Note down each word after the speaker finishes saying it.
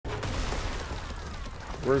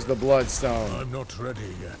Where's the bloodstone? I'm not ready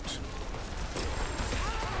yet.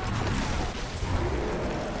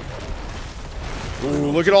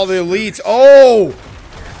 Ooh, look at all the elites. Oh!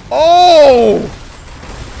 Oh!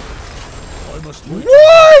 I must wait.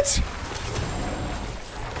 What?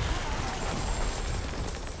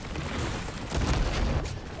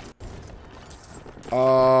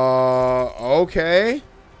 Okay.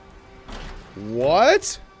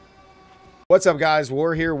 What? What's up, guys?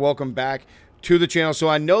 We're here. Welcome back to the channel. So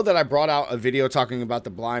I know that I brought out a video talking about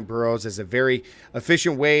the blind burrows as a very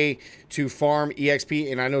efficient way to farm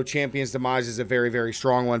EXP, and I know Champion's Demise is a very, very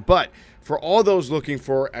strong one. But for all those looking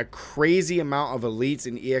for a crazy amount of elites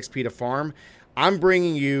in EXP to farm, I'm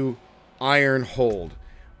bringing you Iron Hold.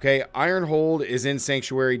 Okay, Iron Hold is in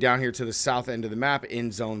Sanctuary down here to the south end of the map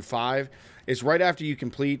in Zone 5. It's right after you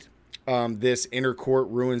complete this inner court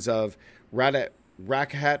ruins of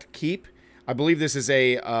Rakhat Keep. I believe this is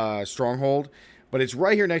a stronghold, but it's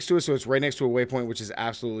right here next to us, so it's right next to a waypoint, which is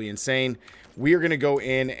absolutely insane. We are going to go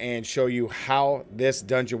in and show you how this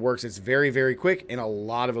dungeon works. It's very, very quick and a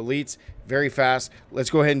lot of elites, very fast. Let's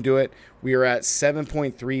go ahead and do it. We are at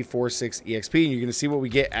 7.346 EXP, and you're going to see what we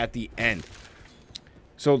get at the end.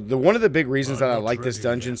 So one of the big reasons that I like this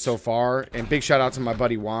dungeon so far, and big shout out to my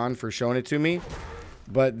buddy Juan for showing it to me,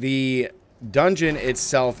 but the dungeon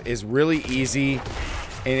itself is really easy,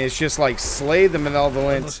 and it's just like slay the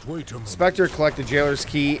malevolent, Spectre, collect the jailer's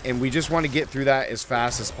key, and we just want to get through that as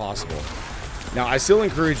fast as possible. Now, I still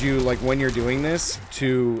encourage you, like when you're doing this,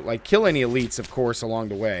 to like kill any elites, of course, along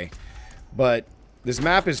the way. But this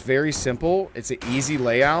map is very simple. It's an easy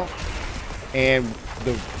layout, and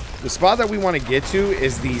the spot that we want to get to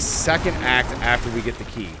is the second act after we get the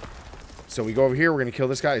key. So we go over here. We're going to kill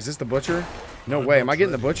this guy. Is this the butcher? No way. Am I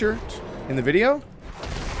getting the butcher in the video?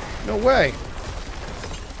 No way.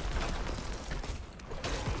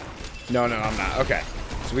 No, no, I'm not. Okay.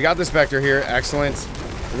 So we got the Spectre here. Excellent.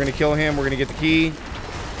 We're going to kill him. We're going to get the key.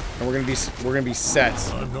 And we're going to be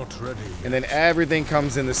set. I'm not ready yet. And then everything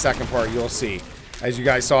comes in the second part, you'll see. As you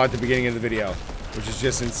guys saw at the beginning of the video, which is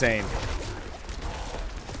just insane.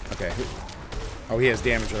 Okay. Oh, he has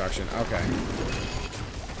damage reduction. Okay.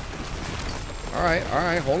 All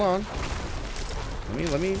right, hold on.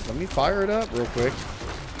 Let me fire it up real quick.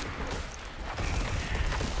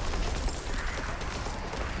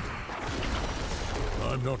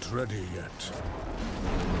 I'm not ready yet.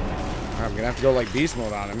 All right, I'm gonna have to go like beast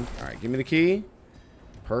mode on him. All right, give me the key.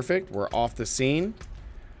 Perfect. We're off the scene.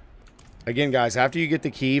 Again, guys, after you get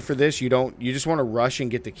the key for this, you just want to rush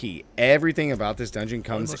and get the key. Everything about this dungeon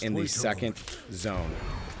comes in the second zone.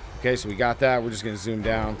 Okay, so we got that. We're just going to zoom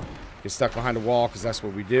down. Get stuck behind a wall because that's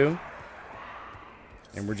what we do.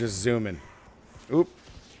 And we're just zooming. Oop,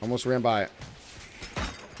 almost ran by it.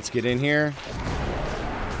 Let's get in here.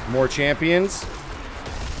 More champions.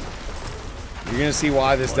 You're going to see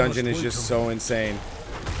why this dungeon is just so insane.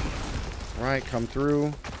 All right, come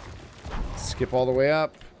through. Skip all the way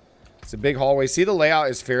up. It's a big hallway. See, the layout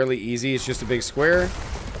is fairly easy. It's just a big square.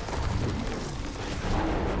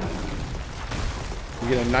 You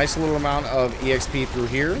get a nice little amount of EXP through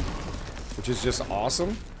here, which is just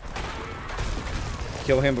awesome.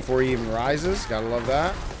 Kill him before he even rises. Gotta love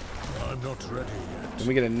that. I'm not ready yet. Then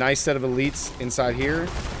we get a nice set of elites inside here.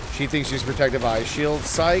 She thinks she's protected by a shield.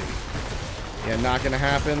 Psych. Yeah, not gonna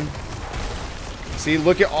happen. See,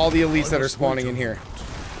 look at all the elites that are spawning in here.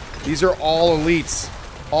 These are all elites.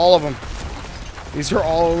 All of them. These are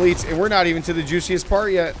all elites. And we're not even to the juiciest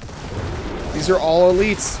part yet. These are all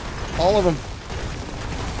elites. All of them.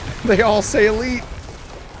 They all say elite.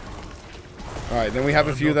 Alright, then we have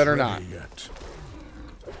a few that are not.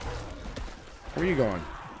 Where are you going?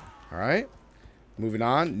 Alright. Moving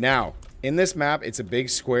on. Now, in this map, it's a big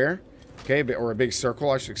square. Okay, or a big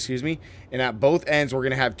circle, excuse me. And at both ends, we're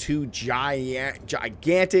going to have two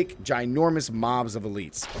gigantic, ginormous mobs of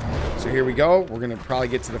elites. So here we go. We're going to probably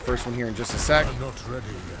get to the first one here in just a sec. I'm not ready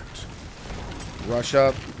yet. Rush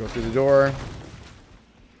up, go through the door.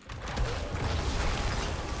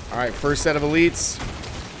 All right, first set of elites.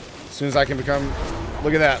 As soon as I can become...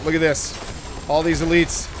 Look at that. Look at this. All these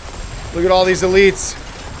elites. Look at all these elites.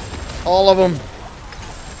 All of them.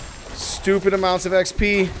 Stupid amounts of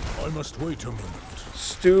XP. I must wait a moment.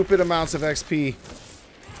 Stupid amounts of XP.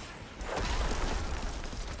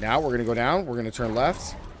 Now we're going to go down. We're going to turn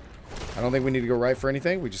left. I don't think we need to go right for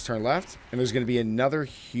anything. We just turn left. And there's going to be another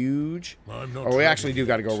huge... Oh, we actually do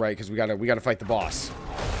got to go right because we got to fight the boss.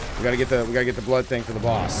 We got to get the blood thing for the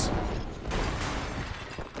boss.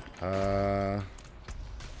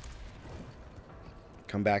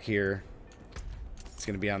 Come back here. It's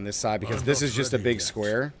going to be on this side because this is just a big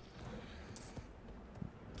square.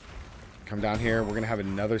 Come down here. We're going to have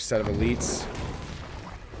another set of elites.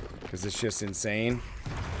 Because it's just insane.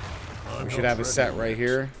 We should have a set right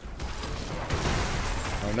here.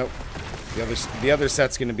 Oh, nope. The other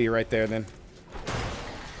set's going to be right there then.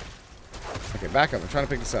 Okay, back up. I'm trying to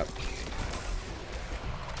pick this up.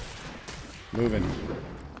 Moving.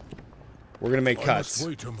 We're going to make cuts.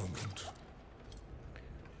 Wait a moment.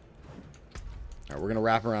 Alright, we're going to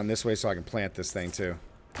wrap around this way so I can plant this thing too.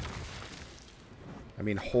 I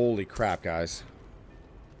mean, holy crap, guys.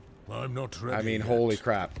 I'm not ready. I mean, yet. holy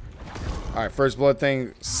crap. Alright, first blood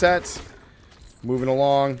thing set. Moving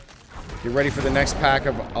along. Get ready for the next pack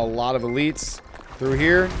of a lot of elites. Through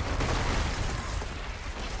here.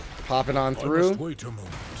 Popping on through. Wait a moment.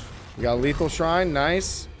 We got a lethal shrine.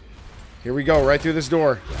 Nice. Here we go. Right through this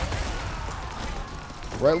door.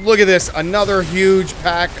 Right. Look at this. Another huge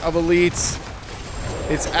pack of elites.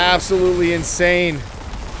 It's absolutely insane.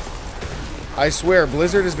 I swear,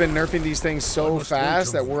 Blizzard has been nerfing these things so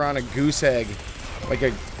fast that we're on a goose egg. Like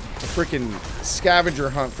a freaking scavenger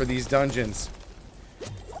hunt for these dungeons.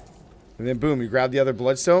 And then boom, you grab the other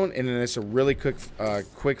bloodstone, and then it's a really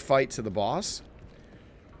quick fight to the boss.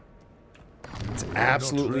 It's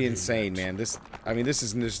absolutely insane, man. I mean, this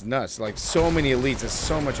is just nuts. Like, so many elites. It's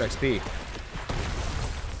so much XP.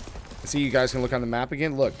 See, you guys can look on the map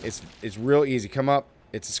again. Look, it's real easy. Come up,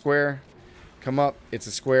 it's a square. Come up, it's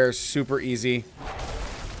a square. Super easy.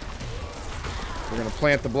 We're gonna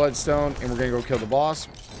plant the bloodstone, and we're gonna go kill the boss.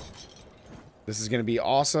 This is gonna be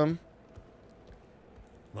awesome.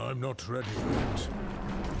 I'm not ready yet.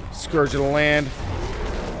 Scourge of the land.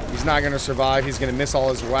 He's not gonna survive. He's gonna miss all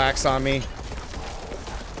his wax on me.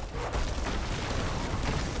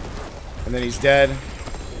 And then he's dead.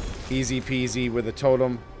 Easy peasy with a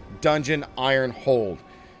totem. Dungeon Iron Hold.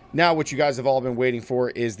 Now what you guys have all been waiting for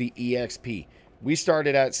is the EXP. We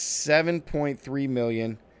started at 7.3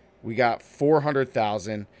 million. We got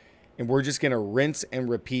 400,000. And we're just going to rinse and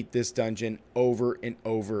repeat this dungeon over and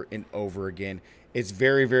over and over again. It's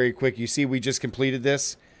very, very quick. You see, we just completed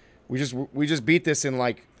this. We just beat this in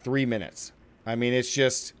like 3 minutes. I mean, it's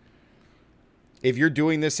just... If you're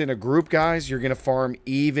doing this in a group, guys, you're going to farm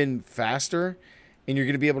even faster. And you're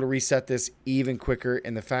going to be able to reset this even quicker.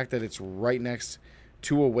 And the fact that it's right next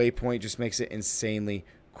to a waypoint just makes it insanely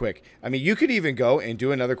quick. I mean, you could even go and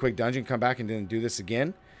do another quick dungeon, come back and then do this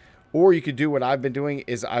again. Or you could do what I've been doing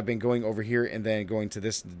is I've been going over here and then going to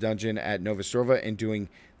this dungeon at Novostrova and doing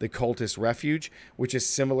the Cultist Refuge, which is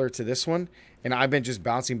similar to this one. And I've been just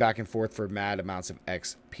bouncing back and forth for mad amounts of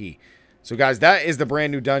XP. So, guys, that is the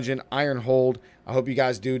brand new dungeon, Iron Hold. I hope you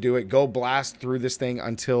guys do it. Go blast through this thing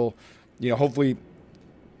until, you know, hopefully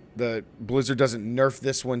the Blizzard doesn't nerf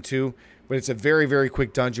this one too. But it's a very, very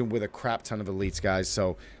quick dungeon with a crap ton of elites, guys.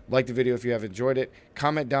 So, like the video if you have enjoyed it.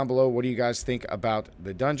 Comment down below what do you guys think about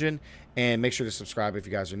the dungeon. And make sure to subscribe if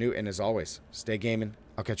you guys are new. And as always, stay gaming.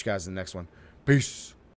 I'll catch you guys in the next one. Peace.